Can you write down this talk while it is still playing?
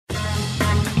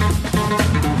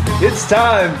It's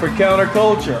time for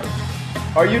Counterculture.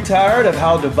 Are you tired of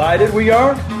how divided we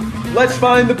are? Let's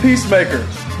find the peacemakers.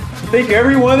 Think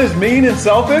everyone is mean and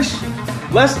selfish?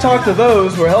 Let's talk to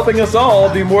those who are helping us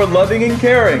all be more loving and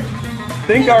caring.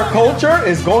 Think our culture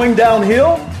is going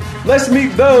downhill? Let's meet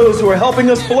those who are helping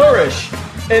us flourish.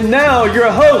 And now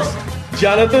your host,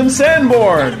 Jonathan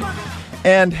Sanborn.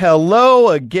 And hello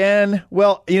again.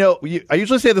 Well, I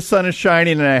usually say the sun is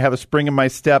shining and I have a spring in my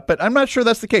step, but I'm not sure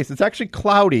that's the case. It's actually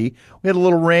cloudy. We had a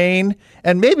little rain,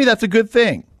 and maybe that's a good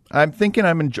thing. I'm thinking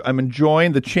I'm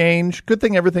enjoying the change. Good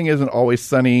thing everything isn't always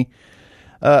sunny.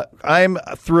 I'm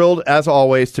thrilled, as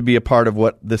always, to be a part of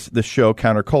what this show,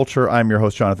 Counterculture. I'm your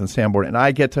host, Jonathan Sanborn, and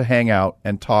I get to hang out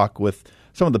and talk with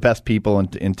some of the best people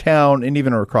in town and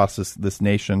even across this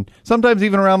nation, sometimes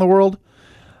even around the world.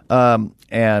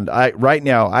 And right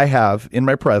now I have in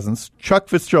my presence Chuck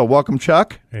Fitzgerald. Welcome,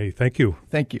 Chuck. Hey, thank you.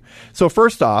 Thank you. So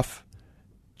first off,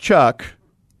 Chuck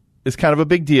is kind of a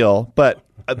big deal, but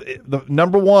the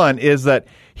number one is that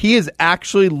he has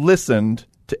actually listened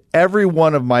to every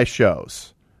one of my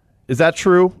shows. Is that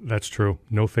true? That's true.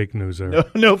 No fake news there.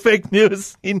 No fake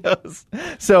news. He knows.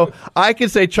 So I can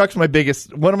say Chuck's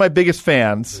one of my biggest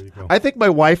fans. I think my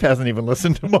wife hasn't even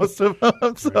listened to most of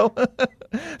them. So,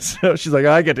 so she's like,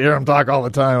 I get to hear him talk all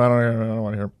the time. I don't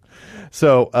want to hear him.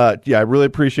 So, I really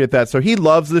appreciate that. So he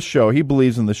loves this show. He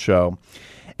believes in the show.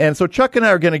 And so Chuck and I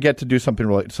are going to get to do something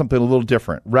a little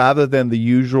different rather than the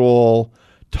usual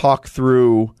talk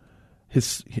through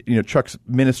his, Chuck's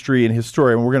ministry and his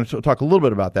story, and we're going to talk a little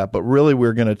bit about that. But really,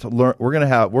 we're going to learn. We're going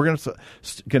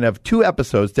to have 2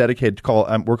 episodes dedicated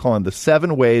to we're calling the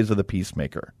 7 Ways of the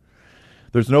Peacemaker.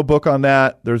 There's no book on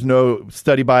that. There's no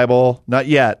study Bible, not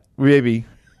yet, maybe.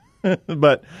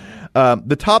 But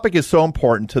the topic is so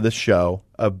important to this show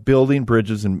of building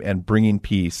bridges and bringing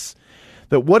peace.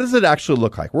 That what does it actually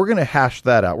look like? We're going to hash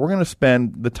that out. We're going to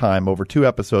spend the time over 2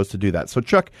 episodes to do that. So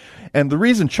Chuck, and the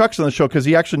reason Chuck's on the show because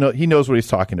he knows what he's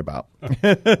talking about.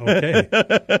 Okay.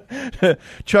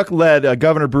 Chuck led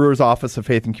Governor Brewer's Office of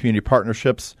Faith and Community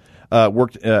Partnerships,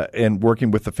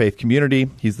 working with the faith community.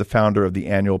 He's the founder of the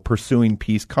annual Pursuing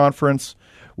Peace Conference,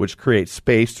 which creates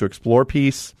space to explore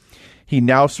peace. He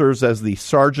now serves as the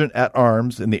Sergeant at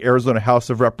Arms in the Arizona House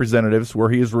of Representatives, where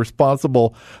he is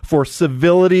responsible for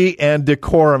civility and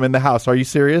decorum in the House. Are you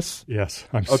serious? Yes,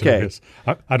 I'm serious.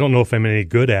 I don't know if I'm any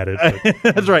good at it, but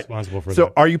that's I'm right. Responsible for so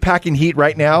that. Are you packing heat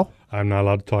right now? I'm not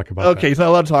allowed to talk about that. Okay, he's not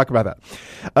allowed to talk about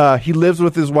that. He lives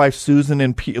with his wife, Susan,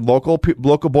 in local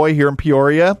boy here in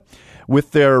Peoria,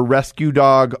 with their rescue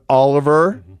dog,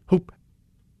 Oliver.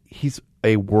 He's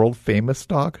a world-famous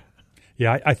dog.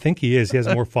 Yeah, I think he is. He has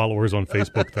more followers on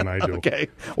Facebook than I do. Okay.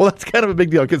 Well, that's kind of a big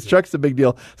deal because Chuck's a big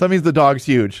deal. So that means the dog's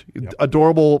huge. Yep.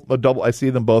 Adorable, double. I see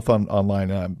them both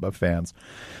online fans.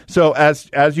 So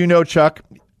as you know, Chuck's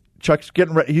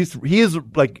getting ready. He is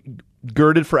like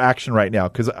girded for action right now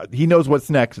because he knows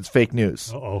what's next. It's fake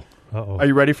news. Uh-oh. Are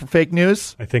you ready for fake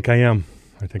news? I think I am.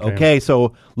 Okay,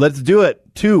 so let's do it.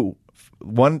 2.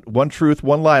 One truth,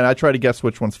 1 lie, and I try to guess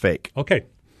which one's fake. Okay.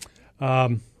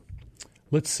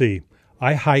 Let's see.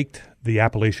 I hiked the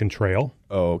Appalachian Trail.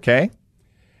 Okay.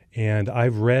 And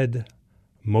I've read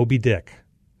Moby Dick,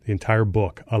 the entire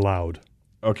book, aloud.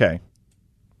 Okay.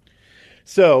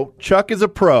 So Chuck is a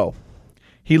pro.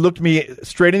 He looked me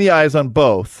straight in the eyes on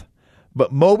both.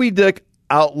 But Moby Dick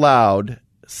out loud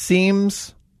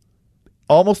seems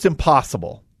almost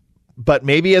impossible. But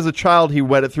maybe as a child he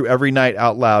read it through every night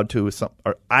out loud to some.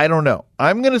 Or I don't know.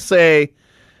 I'm going to say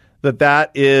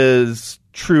that is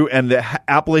true, and the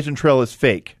Appalachian Trail is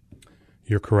fake.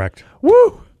 You're correct.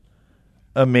 Woo!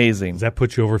 Amazing. Does that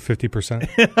put you over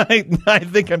 50%? I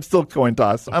think I'm still coin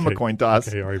toss. Okay. I'm a coin toss.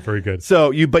 Okay, all right, very good.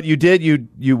 So you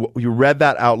read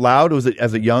that out loud? Was it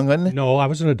as a young'un? No, I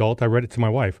was an adult. I read it to my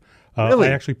wife. Really?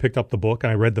 I actually picked up the book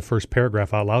and I read the first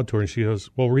paragraph out loud to her, and she goes,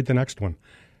 "Well, read the next one."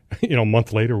 A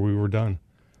month later, we were done.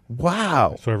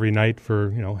 Wow. So every night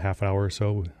for half an hour or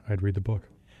so, I'd read the book.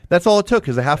 That's all it took,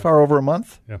 is a half hour over a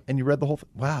month? Yeah. And you read the whole thing?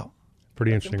 Wow.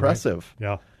 Pretty interesting. Impressive.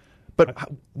 Right? Yeah. But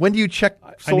when do you check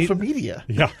social media?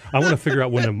 Yeah. I want to figure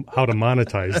out how to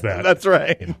monetize that. That's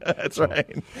right. That's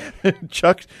right.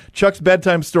 Chuck's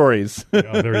bedtime stories.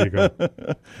 Yeah, there you go.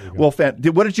 Well,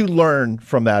 what did you learn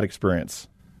from that experience?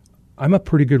 I'm a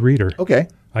pretty good reader. Okay.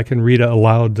 I can read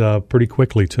aloud pretty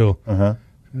quickly, too. Uh-huh.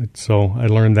 So I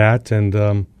learned that, and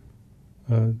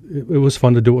it was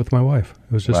fun to do it with my wife.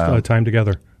 It was just time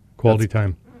together, quality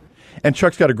time. And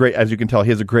Chuck's got as you can tell, he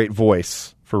has a great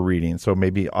voice for reading. So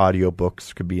maybe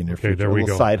audiobooks could be in your future. There we a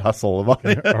little go. side hustle of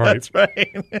audio. All right. That's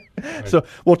right. So,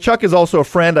 well, Chuck is also a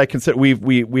friend. I consider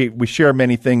we share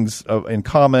many things in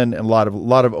common and a lot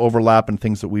of overlap and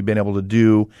things that we've been able to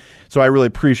do. So I really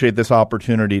appreciate this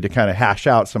opportunity to kind of hash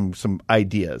out some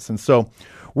ideas. And so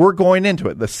we're going into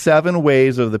it, the 7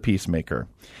 ways of the peacemaker.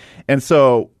 And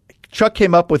so Chuck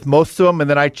came up with most of them, and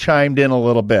then I chimed in a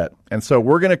little bit. And so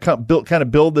we're going to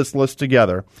build this list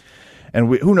together.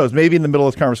 And who knows, maybe in the middle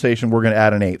of this conversation, we're going to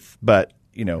add an 8th. But,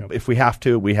 if we have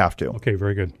to, we have to. Okay,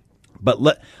 very good. But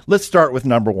let's start with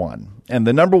number 1. And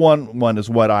the number one is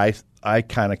what I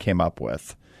kind of came up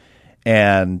with.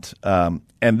 And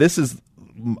this is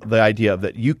the idea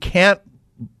that you can't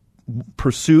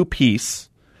pursue peace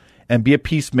and be a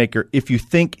peacemaker if you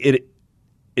think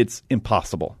it's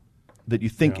impossible, that you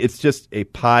think it's just a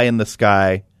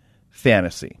pie-in-the-sky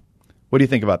fantasy. What do you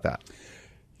think about that?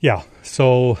 Yeah.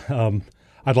 So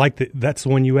I'd like to. That's the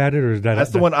one you added, or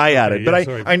that's the one I added. Okay,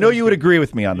 but I know you would agree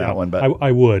with me on that one. But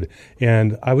I would,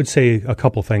 and I would say a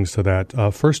couple things to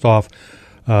that. First off,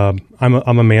 I'm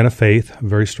a man of faith,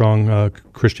 very strong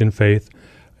Christian faith,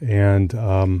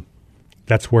 and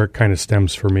that's where it kind of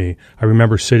stems for me. I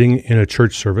remember sitting in a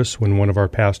church service when one of our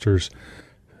pastors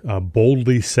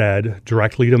boldly said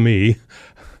directly to me,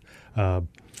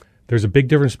 there's a big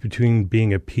difference between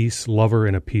being a peace lover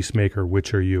and a peacemaker.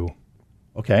 Which are you?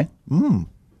 Okay. And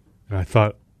I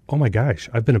thought, oh my gosh,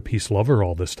 I've been a peace lover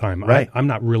all this time. Right. I'm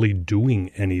not really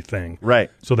doing anything. Right.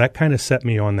 So that kind of set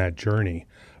me on that journey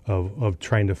of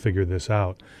trying to figure this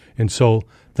out. And so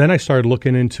then I started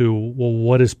looking into, well,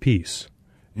 what is peace?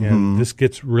 And this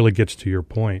really gets to your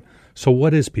point. So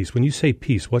what is peace? When you say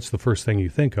peace, what's the first thing you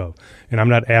think of? And I'm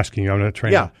not asking you. I'm not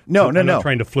trying not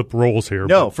trying to flip roles here.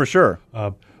 No, for sure.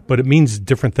 But it means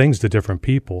different things to different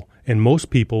people. And most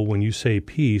people, when you say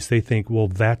peace, they think, well,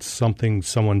 that's something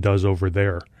someone does over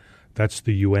there. That's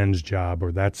the UN's job,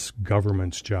 or that's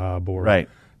government's job, or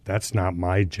that's not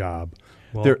my job.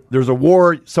 Well, there's a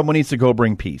war. Someone needs to go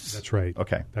bring peace. That's right.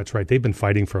 Okay. That's right. They've been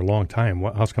fighting for a long time.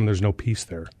 How come there's no peace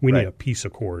there? We need a peace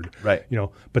accord. Right.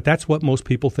 But that's what most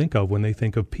people think of when they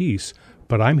think of peace.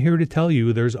 But I'm here to tell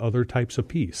you there's other types of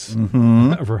peace.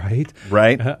 Right?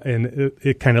 Right. And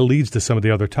it kind of leads to some of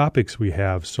the other topics we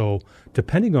have. So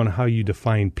depending on how you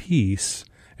define peace,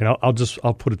 and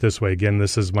I'll put it this way. Again,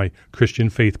 this is my Christian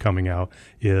faith coming out,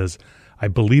 is I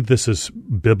believe this is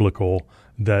biblical,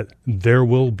 that there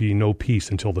will be no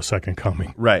peace until the second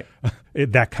coming. Right.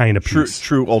 That kind of peace.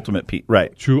 True ultimate peace.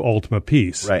 Right. True ultimate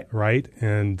peace. Right. Right.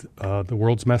 And the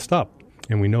world's messed up,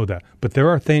 and we know that. But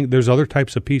there's other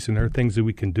types of peace, and there are things that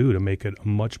we can do to make it a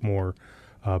much more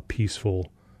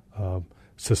peaceful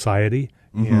society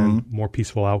and more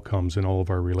peaceful outcomes in all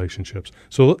of our relationships.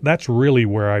 So that's really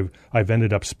where I've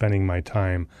ended up spending my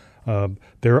time.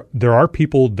 There are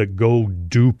people that go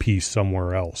do peace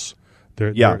somewhere else.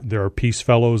 There are peace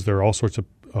fellows. There are all sorts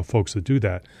of folks that do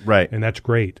that. Right. And that's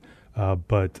great.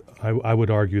 But I would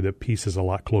argue that peace is a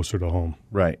lot closer to home.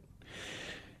 Right.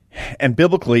 And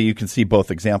biblically, you can see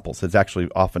both examples. It's actually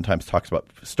oftentimes talks about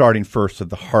starting first at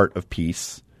the heart of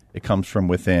peace. It comes from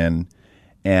within.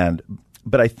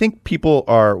 But I think people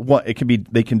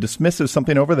they can dismiss as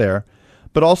something over there,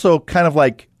 but also kind of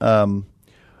like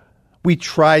we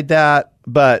tried that,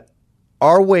 but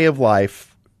our way of life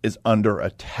is under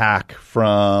attack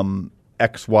from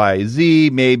X, Y, Z.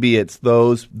 Maybe it's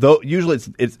those. Usually,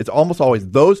 it's almost always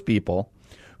those people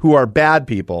who are bad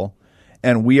people,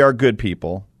 and we are good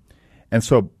people, and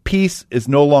so peace is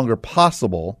no longer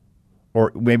possible,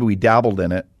 or maybe we dabbled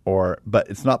in it, but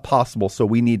it's not possible. So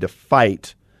we need to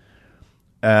fight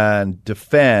and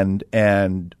defend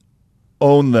and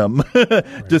own them,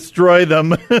 destroy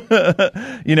them,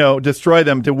 destroy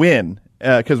them to win.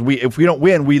 Because if we don't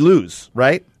win, we lose,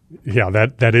 right? Yeah,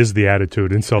 that is the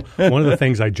attitude. And so one of the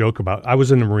things I joke about, I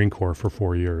was in the Marine Corps for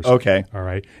 4 years. Okay. All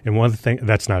right. And one of the things,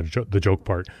 that's not the joke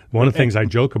part. One of the things I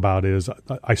joke about is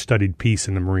I studied peace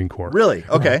in the Marine Corps. Really?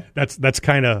 Okay. That's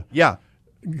kind of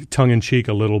tongue-in-cheek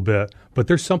a little bit. But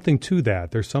there's something to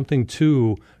that. There's something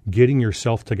to getting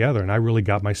yourself together. And I really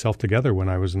got myself together when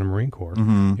I was in the Marine Corps.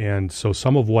 And so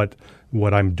some of what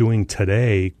I'm doing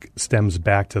today stems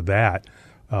back to that.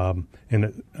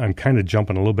 And I'm kind of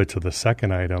jumping a little bit to the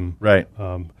second item. Right.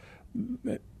 And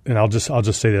I'll just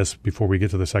say this before we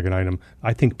get to the second item.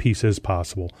 I think peace is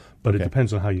possible, but it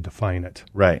depends on how you define it.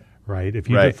 Right. right? If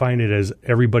you define it as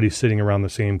everybody sitting around the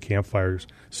same campfires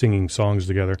singing songs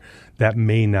together, that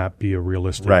may not be a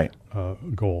realistic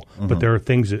goal. Mm-hmm. But there are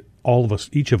things that all of us,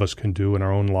 each of us, can do in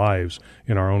our own lives,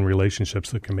 in our own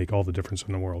relationships, that can make all the difference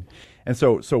in the world. And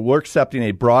so we're accepting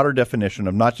a broader definition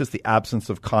of not just the absence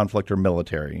of conflict or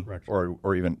military,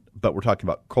 or even, but we're talking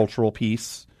about cultural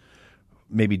peace,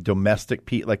 maybe domestic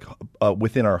peace, like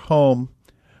within our home,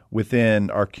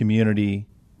 within our community,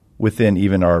 within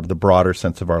even the broader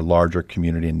sense of our larger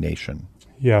community and nation.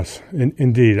 Yes,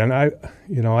 indeed. And I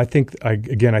think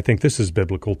this is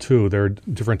biblical too. There are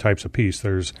different types of peace.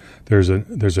 There's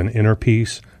an inner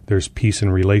peace. There's peace in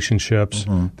relationships.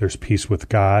 Mm-hmm. There's peace with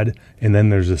God, and then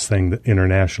there's this thing, the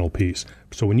international peace.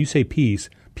 So when you say peace,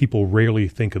 people rarely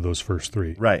think of those first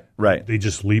three. Right. They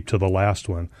just leap to the last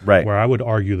one. Right. Where I would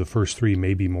argue the first three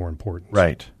may be more important.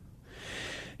 Right.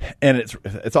 And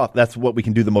that's what we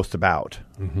can do the most about.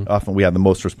 Mm-hmm. Often we have the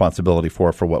most responsibility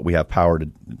for what we have power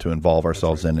to involve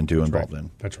ourselves in and involved in.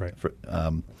 That's right.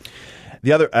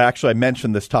 I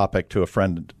mentioned this topic to a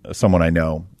friend, someone I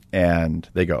know, and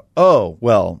they go, "Oh,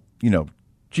 well,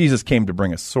 Jesus came to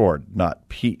bring a sword, not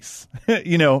peace."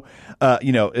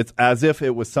 It's as if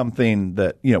it was something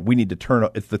that we need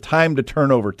to it's the time to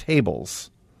turn over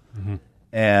tables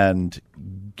and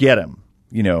get him.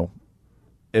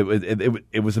 It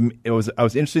was I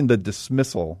was interested in the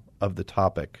dismissal of the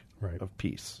topic of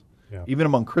peace, even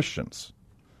among Christians.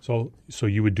 So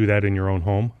you would do that in your own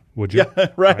home, would you? Yeah,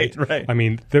 right. I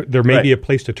mean, there may be a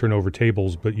place to turn over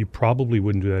tables, but you probably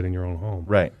wouldn't do that in your own home,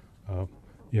 right?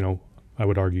 I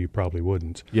would argue you probably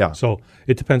wouldn't. Yeah. So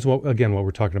it depends what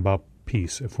we're talking about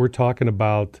peace. If we're talking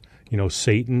about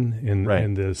Satan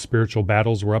and the spiritual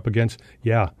battles we're up against,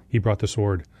 he brought the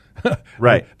sword.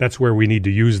 Right. That's where we need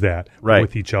to use that. Right.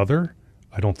 With each other,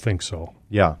 I don't think so.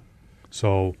 Yeah.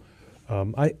 So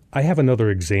I have another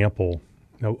example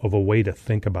of a way to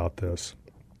think about this,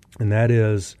 and that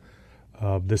is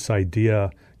this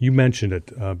idea. You mentioned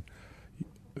it.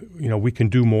 We can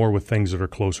do more with things that are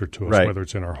closer to us, whether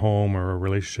it's in our home or our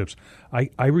relationships.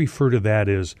 I refer to that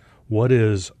as, what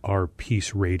is our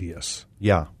peace radius?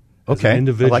 Yeah. As an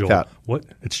individual, I like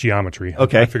that. It's geometry.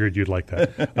 Okay. I figured you'd like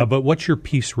that. But what's your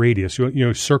peace radius?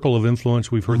 Circle of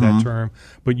influence, we've heard that term.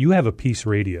 But you have a peace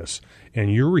radius,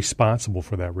 and you're responsible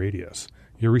for that radius.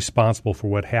 You're responsible for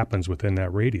what happens within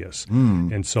that radius.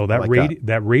 And so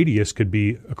that radius could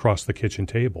be across the kitchen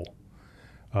table.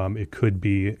 It could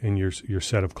be in your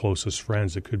set of closest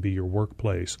friends. It could be your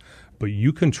workplace. But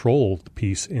you control the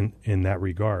peace in that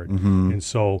regard. Mm-hmm. And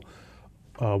so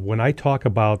when I talk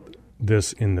about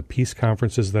this in the peace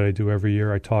conferences that I do every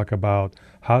year, I talk about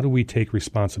how do we take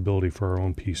responsibility for our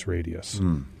own peace radius,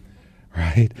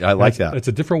 right? I like that. It's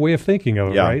a different way of thinking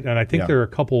of it, right? And I think there are a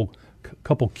couple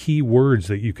key words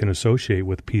that you can associate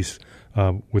with peace,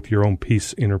 with your own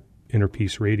peace, inner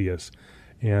peace radius.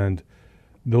 And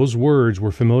those words, we're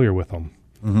familiar with them.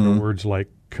 Mm-hmm. They're words like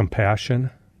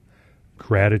compassion,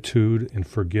 gratitude, and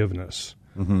forgiveness.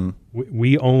 Mm-hmm.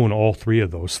 We own all three of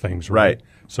those things, right?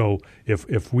 So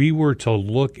if we were to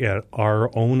look at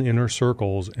our own inner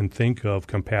circles and think of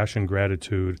compassion,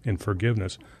 gratitude, and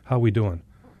forgiveness, how are we doing?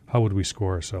 How would we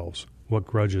score ourselves? What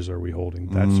grudges are we holding?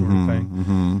 That sort of thing.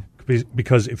 Mm-hmm.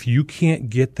 Because if you can't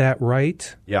get that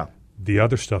right, the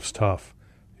other stuff's tough.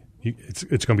 It's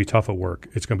going to be tough at work.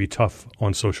 It's going to be tough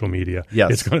on social media.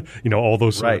 Yes. It's going to, all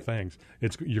those sort of things.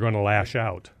 You're going to lash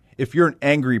out. If you're an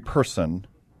angry person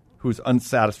who's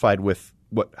unsatisfied with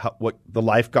what the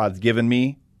life God's given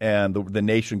me and the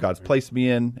nation God's placed me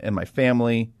in and my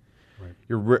family,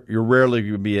 you're rarely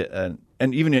going to be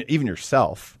and even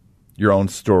yourself, your own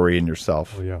story and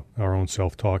yourself. Oh yeah, our own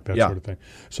self-talk, that sort of thing.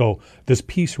 So this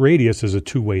peace radius is a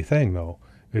two-way thing, though.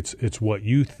 It's what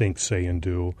you think, say, and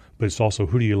do, but it's also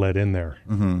who do you let in there,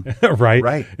 right?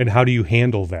 Right. And how do you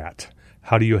handle that?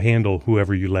 How do you handle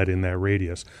whoever you let in that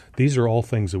radius? These are all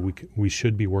things that we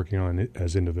should be working on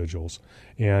as individuals,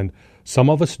 and some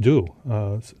of us do.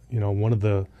 One of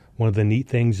the neat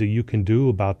things that you can do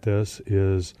about this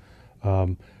is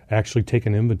actually take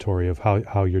an inventory of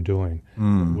how you're doing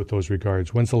with those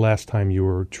regards. When's the last time you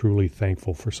were truly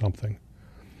thankful for something?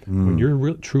 When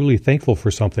you're truly thankful for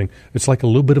something, it's like a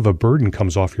little bit of a burden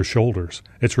comes off your shoulders.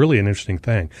 It's really an interesting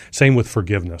thing. Same with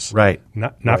forgiveness. Right.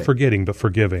 Not forgetting, but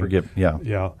forgiving.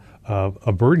 Yeah.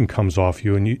 A burden comes off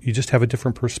you, and you just have a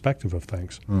different perspective of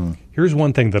things. Here's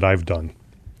one thing that I've done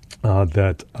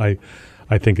that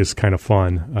I think is kind of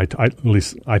fun. At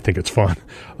least I think it's fun.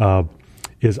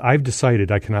 Is I've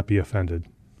decided I cannot be offended.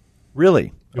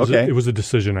 Really? It was a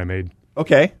decision I made.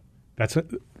 Okay.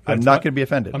 I'm not going to be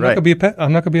offended. I'm not going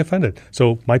to be offended.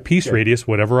 So my peace radius,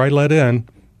 whatever I let in,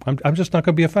 I'm just not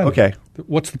going to be offended. Okay.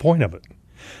 What's the point of it?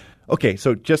 Okay,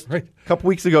 so just Right. a couple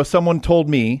weeks ago, someone told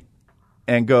me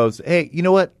and goes, hey, you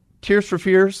know what? Tears for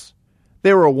Fears,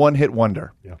 they were a one-hit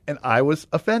wonder. Yeah. And I was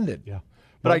offended. Yeah.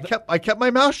 But Well, I kept my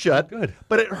mouth shut. Good.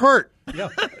 But it hurt. Yeah,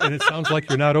 and it sounds like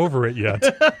you're not over it yet.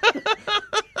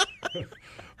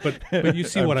 But you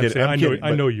see what I'm kidding, saying. I'm kidding,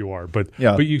 I know you are, but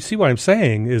Yeah. but you see what I'm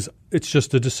saying is it's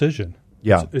just a decision.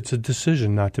 Yeah. It's a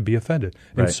decision not to be offended,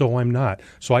 Right. and so I'm not.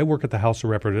 So I work at the House of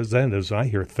Representatives, and I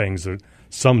hear things that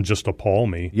some just appall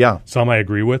me. Yeah. Some I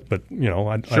agree with, but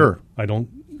Sure. I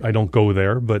don't go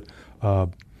there. But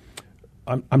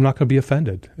I'm not going to be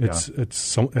offended. It's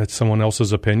someone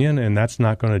else's opinion, and that's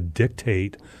not going to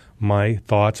dictate my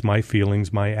thoughts, my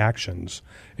feelings, my actions.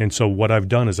 And so what I've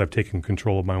done is I've taken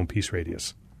control of my own peace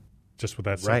radius, just with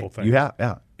that simple Right. thing. You have,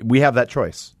 yeah. We have that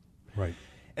choice. Right.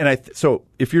 And so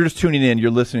if you're just tuning in,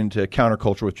 you're listening to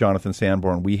Counterculture with Jonathan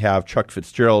Sanborn. We have Chuck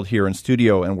Fitzgerald here in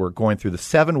studio, and we're going through the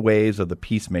 7 ways of the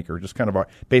peacemaker, just kind of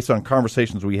based on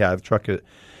conversations we have, Chuck, and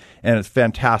it's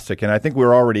fantastic. And I think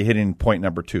we're already hitting point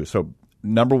number 2. So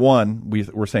number 1,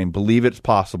 we're saying believe it's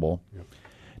possible. Yep.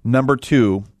 Number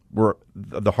 2,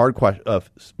 the hard question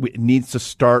of it needs to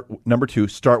start. Number 2,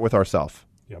 start with ourselves.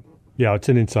 Yep. Yeah, it's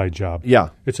an inside job. Yeah,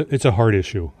 it's a hard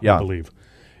issue. Yeah. I believe,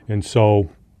 and so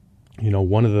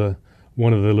one of the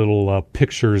little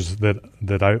pictures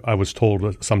that I was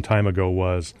told some time ago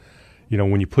was,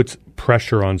 when you put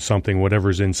pressure on something,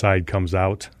 whatever's inside comes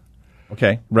out.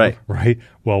 Okay, right. Right.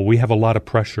 Well, we have a lot of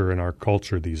pressure in our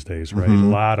culture these days, right? Mm-hmm. A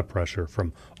lot of pressure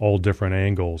from all different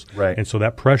angles. Right. And so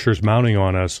that pressure is mounting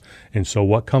on us. And so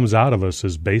what comes out of us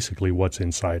is basically what's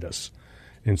inside us.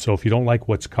 And so if you don't like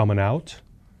what's coming out,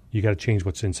 you got to change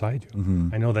what's inside you. Mm-hmm.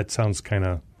 I know that sounds kind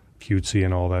of cutesy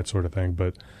and all that sort of thing,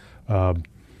 but,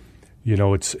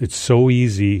 it's so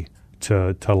easy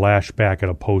to lash out at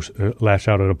a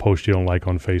post you don't like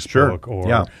on Facebook, Sure. or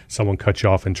Yeah. someone cuts you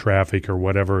off in traffic or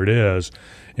whatever it is.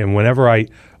 And whenever I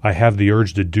have the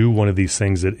urge to do one of these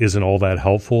things that isn't all that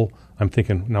helpful, I'm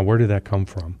thinking, now where did that come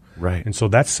from? Right. And so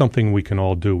that's something we can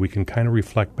all do. We can kind of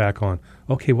reflect back on,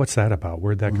 okay, what's that about?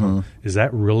 Where'd that come? Is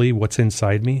that really what's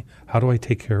inside me? How do I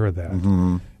take care of that?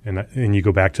 Mm-hmm. And you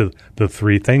go back to the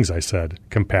 3 things I said: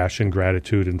 compassion,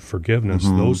 gratitude, and forgiveness.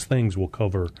 Mm-hmm. Those things will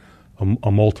cover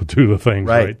a multitude of things,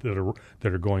 Right.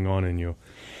 that are going on in you.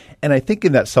 And I think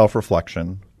in that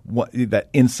self-reflection, what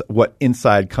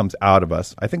inside comes out of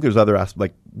us. I think there's other aspects,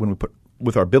 like when we put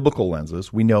with our biblical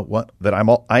lenses, we know that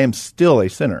I am still a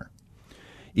sinner.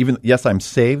 Even yes, I'm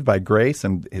saved by grace,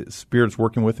 and His Spirit's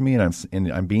working with me, and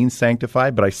I'm being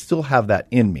sanctified. But I still have that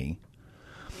in me,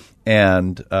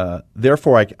 and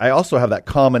therefore I also have that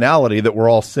commonality that we're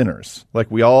all sinners.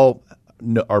 Like we all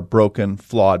are broken,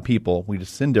 flawed people. We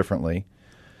just sin differently.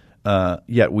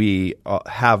 Yet we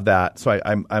have that. So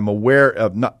I'm aware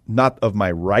of not of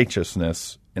my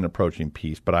righteousness in approaching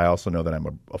peace, but I also know that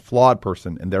I'm a flawed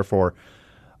person, and therefore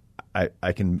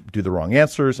I can do the wrong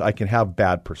answers. I can have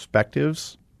bad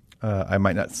perspectives. I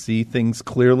might not see things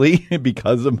clearly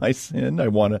because of my sin. I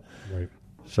want to. Right.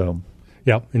 So.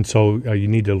 Yeah, and so you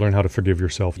need to learn how to forgive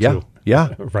yourself too.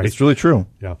 Yeah, Right. It's really true.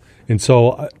 Yeah, and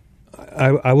so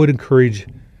I would encourage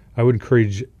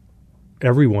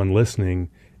everyone listening,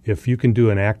 if you can do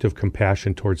an act of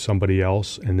compassion towards somebody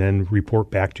else and then report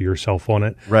back to yourself on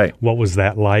it. Right. What was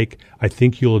that like? I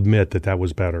think you'll admit that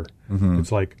was better. Mm-hmm.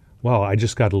 It's like, wow, I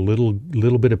just got a little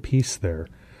bit of peace there.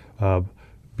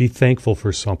 Be thankful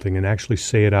for something and actually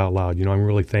say it out loud. I'm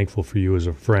really thankful for you as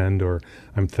a friend, or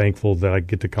I'm thankful that I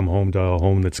get to come home to a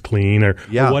home that's clean, or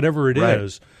whatever it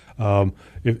is.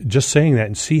 Just saying that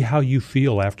and see how you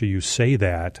feel after you say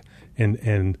that,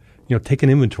 and take an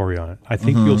inventory on it. I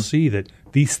think you'll see that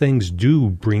these things do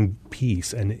bring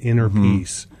peace and inner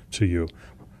peace to you.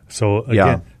 So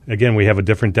again, we have a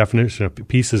different definition of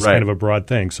peace. Is kind of a broad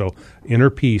thing. So inner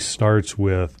peace starts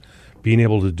with being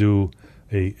able to do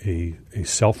a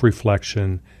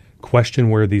self-reflection, question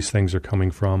where these things are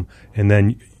coming from, and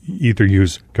then either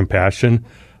use compassion,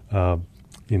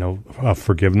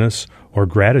 forgiveness, or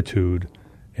gratitude,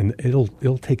 and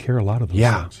it'll take care of a lot of those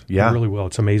things. Yeah, It really will.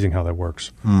 It's amazing how that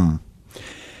works.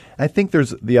 I think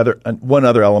there's one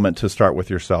other element to start with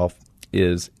yourself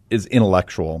is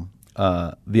intellectual.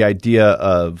 The idea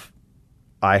of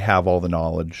I have all the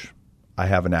knowledge, I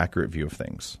have an accurate view of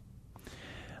things,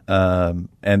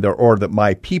 or that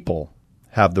my people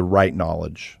have the right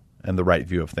knowledge and the right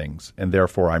view of things, and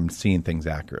therefore I'm seeing things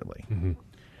accurately. Mm-hmm.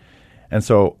 And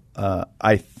so,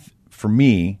 for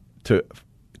me to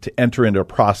enter into a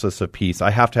process of peace,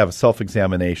 I have to have a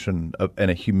self-examination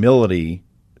and a humility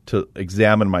to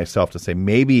examine myself to say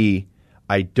maybe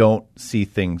I don't see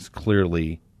things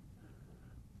clearly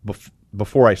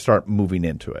before I start moving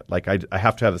into it. Like I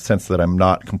have to have the sense that I'm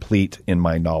not complete in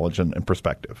my knowledge and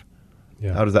perspective.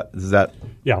 Yeah. How does that?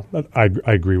 Yeah, I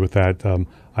agree with that.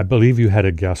 I believe you had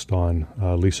a guest on,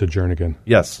 Lisa Jernigan.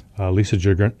 Yes. Lisa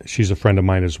Jernigan, she's a friend of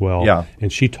mine as well. Yeah.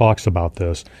 And she talks about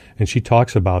this. And she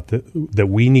talks about that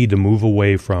we need to move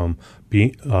away from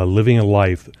living a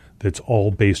life that's all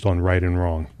based on right and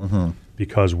wrong,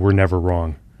 because we're never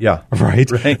wrong. Yeah.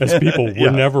 Right? As people, we're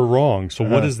Yeah. never wrong. So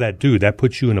what does that do? That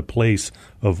puts you in a place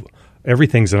of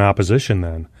everything's in opposition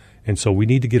then. And so we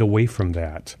need to get away from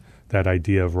that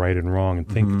idea of right and wrong,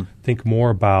 and think more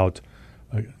about,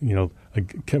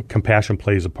 compassion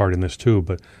plays a part in this too,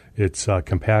 but it's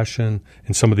compassion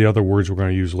and some of the other words we're going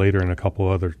to use later in a couple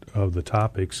other of the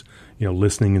topics,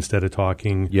 listening instead of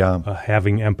talking,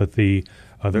 having empathy.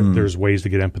 There's ways to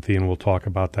get empathy, and we'll talk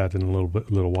about that in a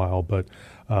little while, but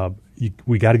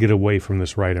we got to get away from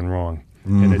this right and wrong.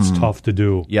 And it's tough to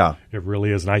do. Yeah. It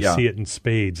really is. And I see it in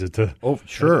spades.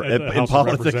 Sure. At the In House of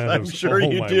politics, I'm Representatives. sure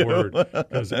you do.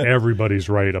 Because everybody's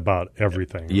right about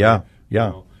everything. Yeah. Right?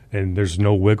 Yeah. And there's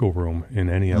no wiggle room in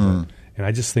any of it. And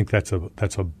I just think that's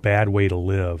a bad way to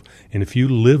live. And if you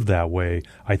live that way,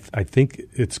 I think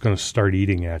it's going to start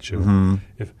eating at you.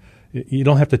 If you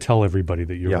don't have to tell everybody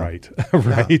that you're right,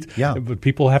 right? Yeah. But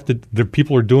people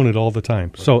people are doing it all the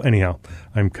time. So anyhow,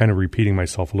 I'm kind of repeating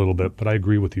myself a little bit, but I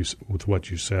agree with you with what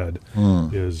you said.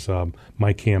 Is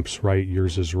my camp's right,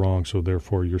 yours is wrong, so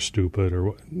therefore you're stupid,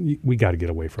 or we got to get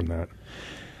away from that.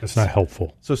 That's not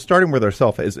helpful. So starting with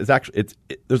ourselves is actually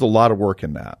there's a lot of work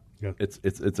in that. Yeah.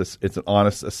 It's an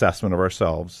honest assessment of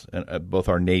ourselves and both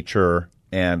our nature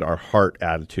and our heart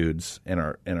attitudes and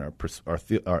our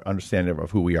understanding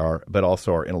of who we are, but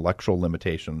also our intellectual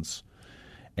limitations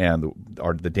and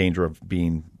the danger of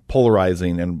being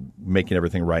polarizing and making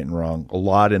everything right and wrong. A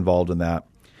lot involved in that.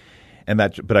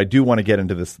 But I do want to get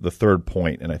into the third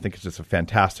point, and I think it's just a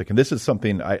fantastic. And this is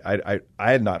something I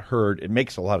had not heard. It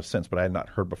makes a lot of sense, but I had not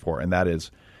heard before. And that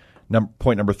is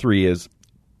point number 3 is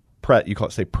you call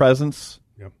it presence.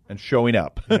 Yep. And showing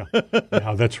up.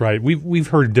 Yeah, that's right. We've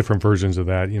heard different versions of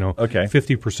that. Okay.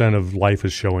 50% of life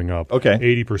is showing up.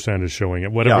 Okay. 80% is showing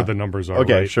up. Whatever the numbers are.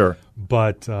 Okay, right? sure.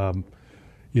 But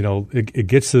it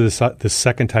gets to the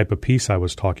second type of peace I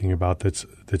was talking about. That's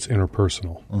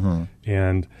interpersonal.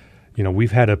 And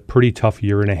we've had a pretty tough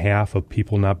year and a half of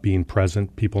people not being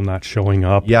present, people not showing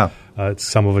up. Yeah.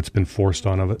 Some of it's been forced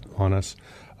on us,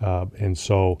 and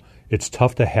so it's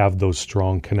tough to have those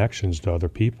strong connections to other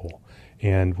people.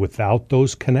 And without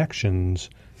those connections,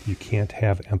 you can't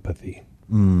have empathy.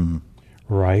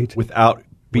 Right? Without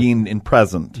being in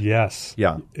present. Yes.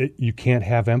 Yeah. You can't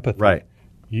have empathy. Right.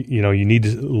 You need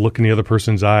to look in the other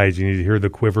person's eyes. You need to hear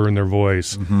the quiver in their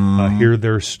voice, hear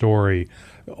their story,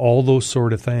 all those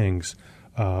sort of things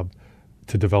to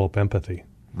develop empathy.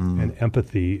 And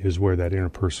empathy is where that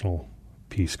interpersonal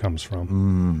piece comes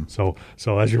from. So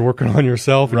as you're working on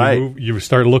yourself, and you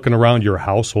start looking around your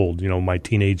household, my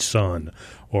teenage son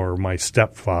or my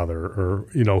stepfather or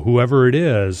whoever it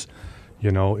is,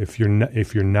 if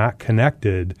you're not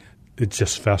connected, it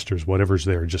just festers. Whatever's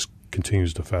there just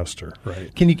continues to fester.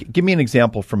 Right. Can you give me an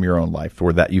example from your own life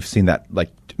where that you've seen that like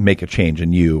make a change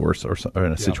in you or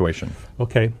in a situation?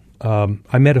 Okay.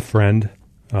 I met a friend,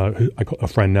 a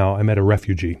friend now. I met a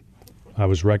refugee.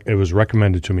 It was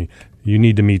recommended to me. You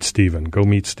need to meet Stephen. Go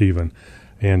meet Stephen.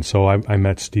 And so I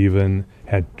met Stephen,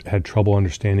 had trouble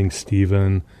understanding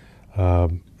Stephen.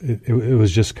 It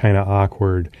was just kind of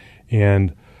awkward.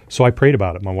 And so I prayed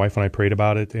about it. My wife and I prayed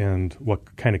about it. And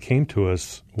what kind of came to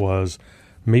us was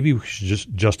maybe we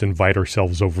should just invite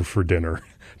ourselves over for dinner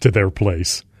to their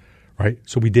place. Right?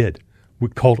 So we did.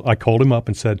 I called him up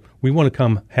and said, we want to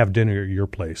come have dinner at your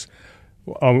place.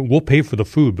 We'll pay for the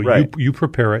food, but you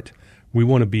prepare it. We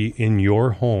want to be in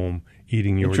your home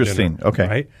eating your Interesting. dinner. Okay.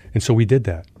 Right? And so we did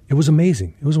that. It was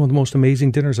amazing. It was one of the most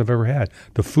amazing dinners I've ever had.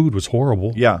 The food was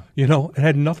horrible. Yeah. It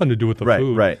had nothing to do with the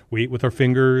food. Right. We ate with our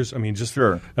fingers. I mean, just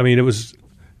Sure. I mean, it was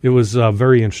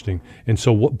very interesting. And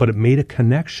so but it made a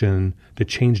connection that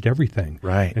changed everything.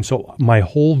 Right. And so my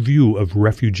whole view of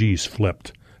refugees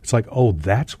flipped. It's like, oh,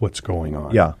 that's what's going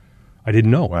on. Yeah. I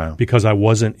didn't know. Wow. Because I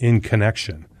wasn't in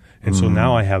connection. And so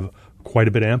now I have quite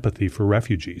a bit of empathy for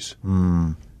refugees,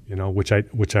 which I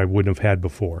wouldn't have had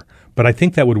before. But I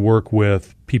think that would work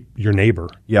with your neighbor.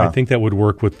 Yeah. I think that would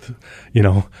work with,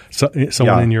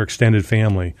 someone in your extended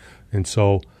family. And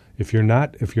so if you're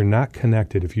not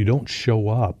connected, if you don't show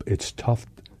up, it's tough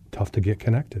to get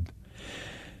connected.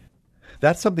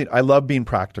 That's something I love being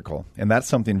practical, and that's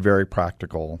something very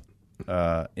practical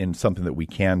in something that we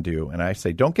can do. And I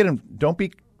say, don't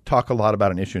talk a lot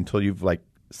about an issue until you've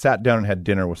sat down and had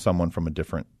dinner with someone from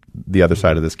the other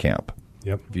side of this camp.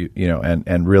 Yep.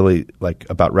 And really like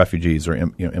about refugees or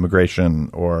immigration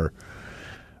or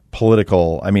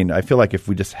political. I mean, I feel like if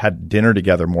we just had dinner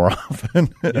together more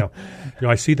often. Yeah.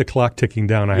 I see the clock ticking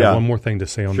down. I have one more thing to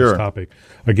say on Sure. this topic.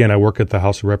 Again, I work at the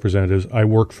House of Representatives. I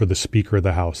work for the Speaker of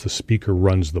the House. The Speaker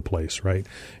runs the place, right?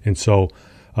 And so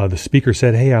the Speaker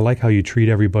said, hey, I like how you treat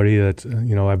everybody that,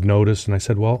 I've noticed. And I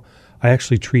said, well, I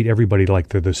actually treat everybody like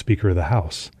they're the Speaker of the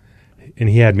House. And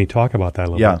he had me talk about that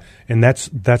a little bit. And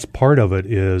that's part of it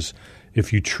is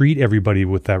if you treat everybody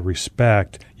with that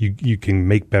respect, you can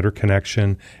make better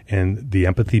connection and the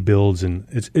empathy builds, and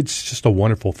it's just a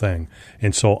wonderful thing.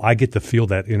 And so I get to feel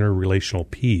that interrelational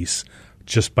piece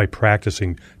just by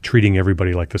practicing treating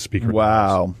everybody like the Speaker.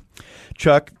 Wow.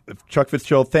 Chuck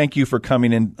Fitzgerald, thank you for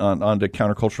coming in on to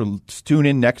Counterculture. Tune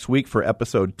in next week for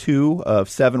episode 2 of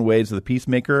 7 Ways of the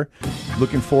Peacemaker.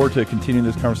 Looking forward to continuing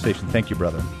this conversation. Thank you,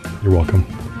 brother. You're welcome.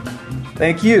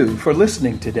 Thank you for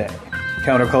listening today.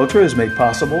 Counterculture is made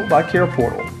possible by Care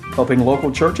Portal, helping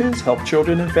local churches help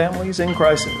children and families in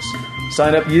crisis.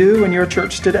 Sign up you and your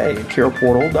church today at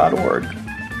careportal.org.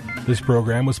 This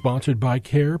program was sponsored by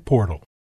Care Portal.